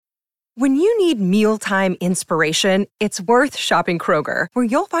When you need mealtime inspiration, it's worth shopping Kroger, where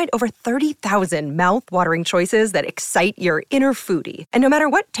you'll find over 30,000 mouth-watering choices that excite your inner foodie. And no matter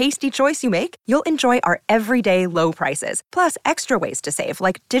what tasty choice you make, you'll enjoy our everyday low prices, plus extra ways to save,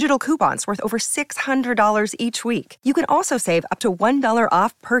 like digital coupons worth over $600 each week. You can also save up to $1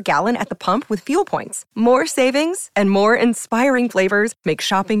 off per gallon at the pump with fuel points. More savings and more inspiring flavors make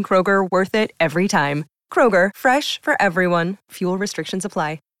shopping Kroger worth it every time. Kroger, fresh for everyone. Fuel restrictions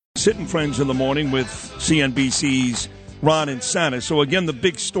apply. Sitting Friends in the morning with CNBC's Ron and Santa. So, again, the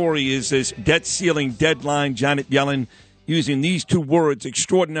big story is this debt ceiling deadline. Janet Yellen using these two words,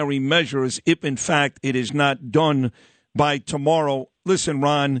 extraordinary measures, if, in fact, it is not done by tomorrow. Listen,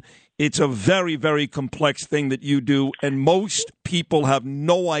 Ron, it's a very, very complex thing that you do, and most people have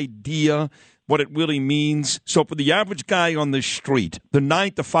no idea what it really means. So for the average guy on the street, the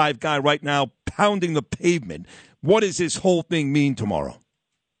 9 to 5 guy right now pounding the pavement, what does this whole thing mean tomorrow?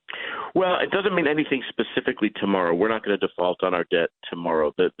 Well, it doesn't mean anything specifically tomorrow. We're not going to default on our debt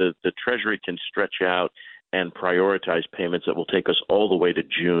tomorrow. The Treasury can stretch out and prioritize payments that will take us all the way to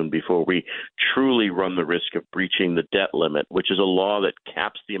June before we truly run the risk of breaching the debt limit, which is a law that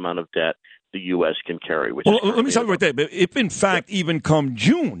caps the amount of debt the U.S. can carry. Let me stop you right there. If, in fact, even come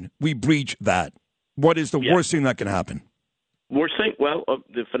June, we breach that, what is the worst thing that can happen? Worst thing,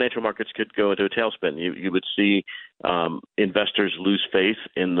 the financial markets could go into a tailspin. You would see investors lose faith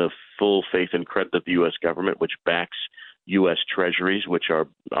in the full faith and credit of the U.S. government, which backs U.S. treasuries, which are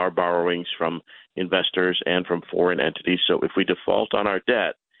our borrowings from investors and from foreign entities. So if we default on our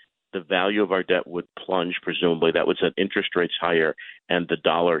debt, the value of our debt would plunge, presumably. That would set interest rates higher and the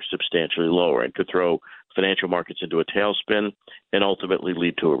dollar substantially lower, and could throw financial markets into a tailspin and ultimately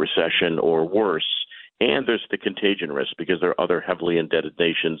lead to a recession or worse. And there's the contagion risk because there are other heavily indebted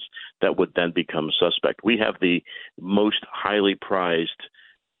nations that would then become suspect. We have the most highly prized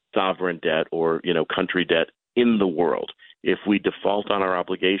sovereign debt or, country debt in the world. If we default on our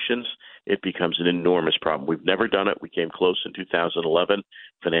obligations, it becomes an enormous problem. We've never done it. We came close in 2011.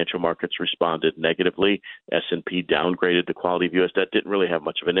 Financial markets responded negatively. S&P downgraded the quality of U.S. debt. Didn't really have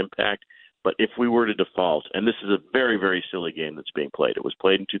much of an impact. But if we were to default, and this is a very, very silly game that's being played. It was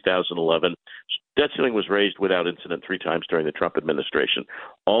played in 2011. Debt ceiling was raised without incident 3 times during the Trump administration.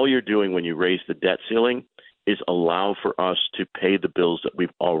 All you're doing when you raise the debt ceiling is allow for us to pay the bills that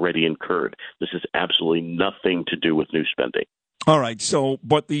we've already incurred. This has absolutely nothing to do with new spending. All right. So,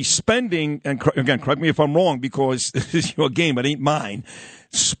 but the spending, and again, correct me if I'm wrong, because this is your game, it ain't mine.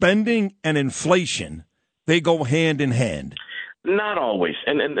 Spending and inflation, they go hand in hand. Not always,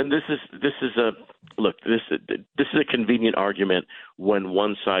 and this is a convenient argument when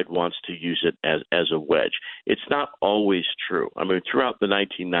one side wants to use it as a wedge. It's not always true. I mean, throughout the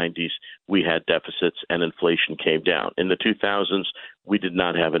 1990s, we had deficits and inflation came down. In the 2000s, we did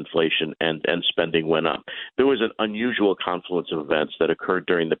not have inflation and spending went up. There was an unusual confluence of events that occurred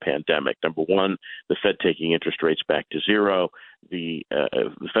during the pandemic. Number one, the Fed taking interest rates back to zero, the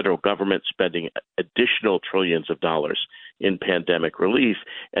federal government spending additional trillions of dollars in pandemic relief.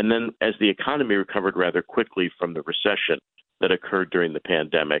 And then as the economy recovered rather quickly from the recession that occurred during the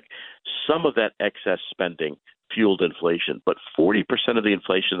pandemic, some of that excess spending fueled inflation. But 40% of the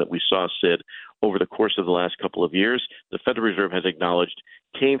inflation that we saw, Sid, over the course of the last couple of years, the Federal Reserve has acknowledged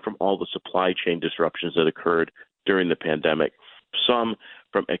came from all the supply chain disruptions that occurred during the pandemic, some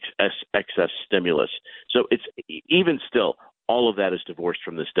from excess stimulus. So it's even still, all of that is divorced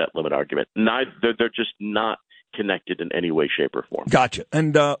from this debt limit argument. They're just not connected in any way, shape, or form. Gotcha.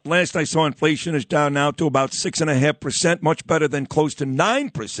 And last I saw, inflation is down now to about 6.5%, much better than close to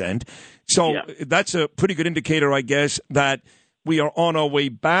 9%. So that's a pretty good indicator, I guess, that we are on our way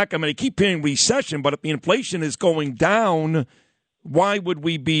back. I mean, I keep hearing recession, but if the inflation is going down, why would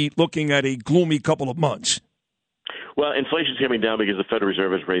we be looking at a gloomy couple of months? Well, inflation is coming down because the Federal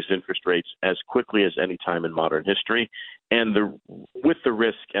Reserve has raised interest rates as quickly as any time in modern history, and with the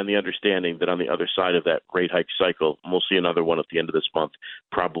risk and the understanding that on the other side of that rate hike cycle, and we'll see another one at the end of this month,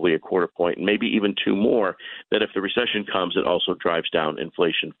 probably a quarter point, maybe even 2 more, that if the recession comes, it also drives down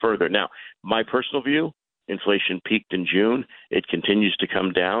inflation further. Now, my personal view, inflation peaked in June. It continues to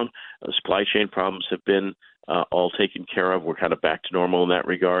come down. Supply chain problems have been all taken care of. We're kind of back to normal in that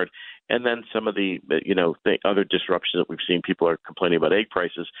regard. And then some of the other disruptions that we've seen, people are complaining about egg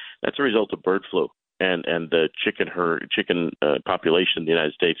prices. That's a result of bird flu and the chicken population in the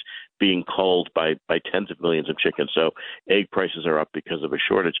United States being culled by tens of millions of chickens. So egg prices are up because of a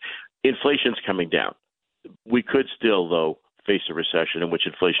shortage. Inflation's coming down. We could still, though, face a recession in which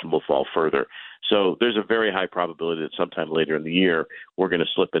inflation will fall further. So there's a very high probability that sometime later in the year we're going to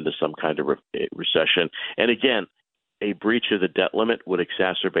slip into some kind of recession. And again, a breach of the debt limit would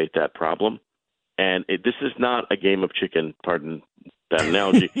exacerbate that problem. And this is not a game of chicken, pardon that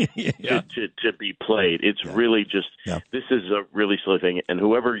analogy, to be played. It's really just, this is a really silly thing. And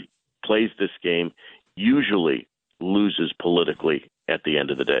whoever plays this game usually loses politically at the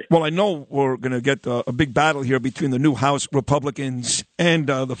end of the day. Well, I know we're going to get a big battle here between the new House Republicans and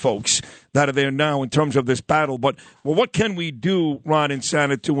the folks that are there now in terms of this battle. But what can we do, Ron and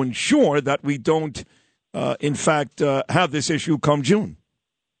Santa, to ensure that we don't, in fact, have this issue come June?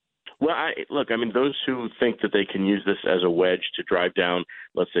 Well, those who think that they can use this as a wedge to drive down,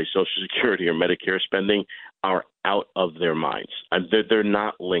 let's say, Social Security or Medicare spending are out of their minds. They're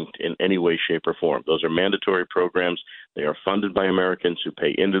not linked in any way, shape, or form. Those are mandatory programs. They are funded by Americans who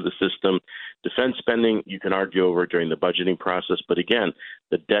pay into the system. Defense spending, you can argue over during the budgeting process. But again,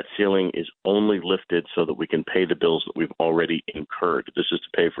 the debt ceiling is only lifted so that we can pay the bills that we've already incurred. This is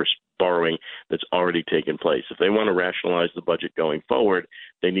to pay for borrowing that's already taken place. If they want to rationalize the budget going forward,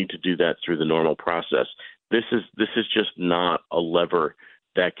 they need to do that through the normal process. This is just not a lever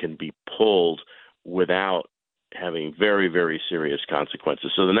that can be pulled without having very, very serious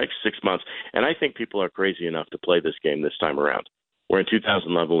consequences. So the next 6 months, and I think people are crazy enough to play this game this time around. Where in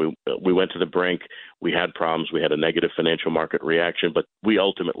 2011, we went to the brink, we had problems, we had a negative financial market reaction, but we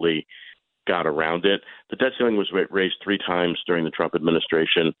ultimately got around it. The debt ceiling was raised 3 times during the Trump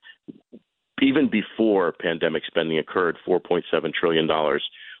administration. Even before pandemic spending occurred, $4.7 trillion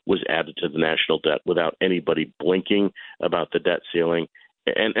was added to the national debt without anybody blinking about the debt ceiling.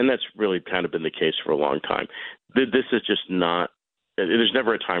 And that's really kind of been the case for a long time. This is just not – there's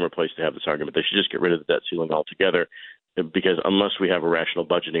never a time or place to have this argument. They should just get rid of the debt ceiling altogether, because unless we have a rational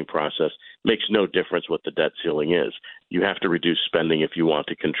budgeting process, it makes no difference what the debt ceiling is. You have to reduce spending if you want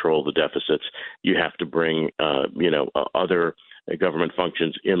to control the deficits. You have to bring other government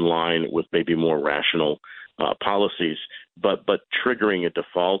functions in line with maybe more rational policies. But triggering a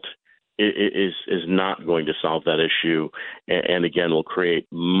default is not going to solve that issue, and again, will create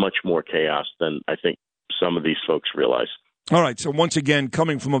much more chaos than I think some of these folks realize. All right, so once again,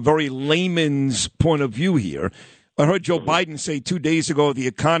 coming from a very layman's point of view here, I heard Joe Biden say 2 days ago the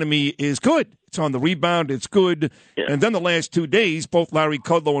economy is good. It's on the rebound. It's good. Yeah. And then the last 2 days, both Larry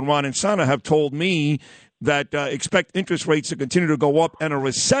Kudlow and Ron Insana have told me that expect interest rates to continue to go up, and a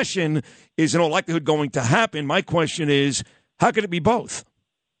recession is in all likelihood going to happen. My question is, how could it be both?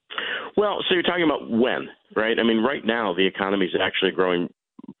 Well, so you're talking about when, right? I mean, right now the economy is actually growing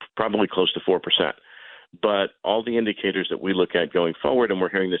probably close to 4%. But all the indicators that we look at going forward, and we're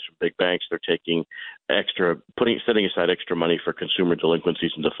hearing this from big banks, they're taking setting aside extra money for consumer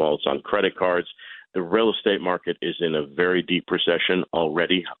delinquencies and defaults on credit cards. The real estate market is in a very deep recession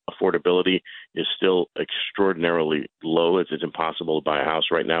already. Affordability is still extraordinarily low. It's impossible to buy a house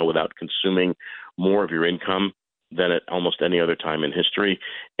right now without consuming more of your income than at almost any other time in history.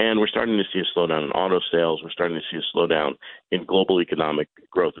 And we're starting to see a slowdown in auto sales. We're starting to see a slowdown in global economic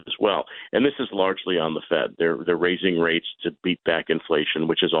growth as well. And this is largely on the Fed. They're raising rates to beat back inflation,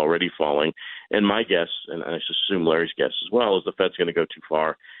 which is already falling. And my guess, and I assume Larry's guess as well, is the Fed's going to go too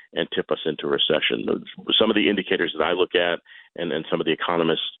far and tip us into recession. Some of the indicators that I look at and some of the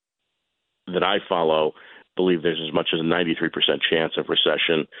economists that I follow believe there's as much as a 93% chance of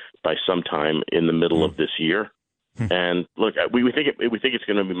recession by sometime in the middle of this year. And look, we think it's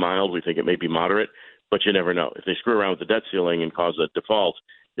going to be mild. We think it may be moderate, but you never know. If they screw around with the debt ceiling and cause a default,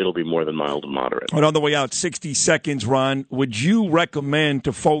 it'll be more than mild and moderate. But on the way out, 60 seconds, Ron, would you recommend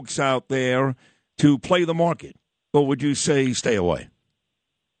to folks out there to play the market, or would you say stay away?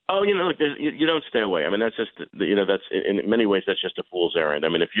 Oh, look, you don't stay away. I mean, that's just, that's in many ways, that's just a fool's errand. I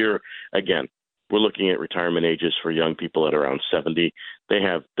mean, if you're, again, we're looking at retirement ages for young people at around 70. They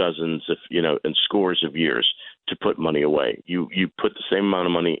have dozens of, and scores of years to put money away. You put the same amount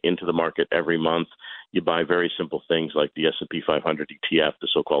of money into the market every month. You buy very simple things like the S&P 500 ETF, the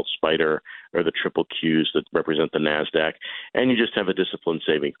so-called SPDR, or the triple Qs that represent the NASDAQ, and you just have a disciplined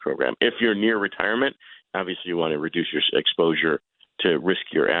savings program. If you're near retirement, obviously you want to reduce your exposure to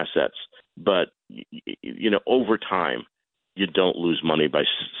riskier assets. But, over time, you don't lose money by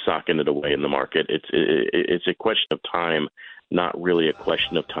socking it away in the market. It's a question of time, not really a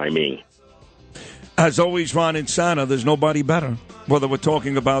question of timing. As always, Ron Insana, there's nobody better. Whether we're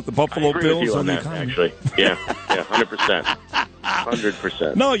talking about the Buffalo Bills or the economy. Actually, yeah, 100%.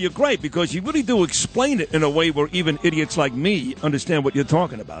 100%. No, you're great because you really do explain it in a way where even idiots like me understand what you're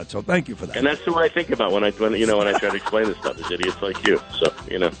talking about. So thank you for that. And that's what I think about when I try to explain this stuff. Is idiots like you. So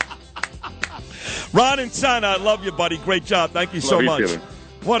Ron Insana, I love you, buddy. Great job. Thank you so much.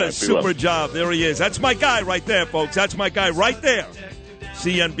 What a super job. There he is. That's my guy right there, folks. That's my guy right there.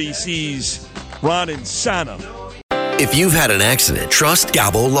 CNBC's Ron Insana. If you've had an accident, trust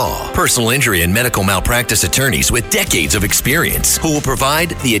Gabo Law. Personal injury and medical malpractice attorneys with decades of experience who will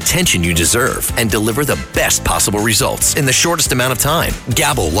provide the attention you deserve and deliver the best possible results in the shortest amount of time.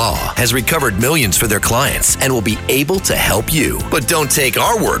 Gabo Law has recovered millions for their clients and will be able to help you. But don't take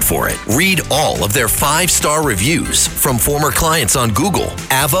our word for it. Read all of their 5-star reviews from former clients on Google,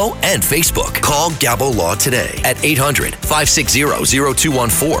 Avo, and Facebook. Call Gabo Law today at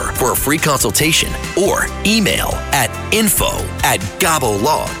 800-560-0214 for a free consultation or email at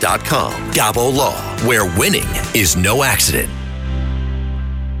info@gabolaw.com. Gabo Law, where winning is no accident.